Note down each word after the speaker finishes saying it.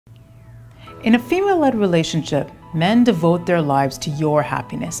In a female-led relationship, men devote their lives to your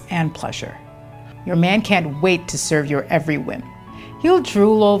happiness and pleasure. Your man can't wait to serve your every whim. He'll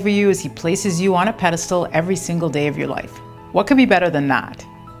drool over you as he places you on a pedestal every single day of your life. What could be better than that?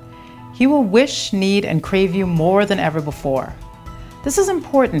 He will wish, need, and crave you more than ever before. This is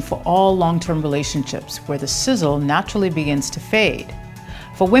important for all long-term relationships where the sizzle naturally begins to fade.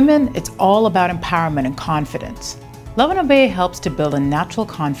 For women, it's all about empowerment and confidence. Love and Obey helps to build a natural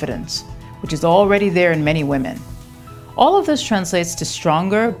confidence, which is already there in many women. All of this translates to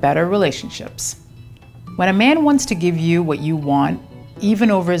stronger, better relationships. When a man wants to give you what you want, even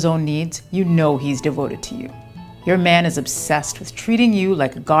over his own needs, you know he's devoted to you. Your man is obsessed with treating you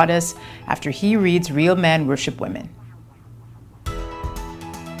like a goddess after he reads Real Men Worship Women.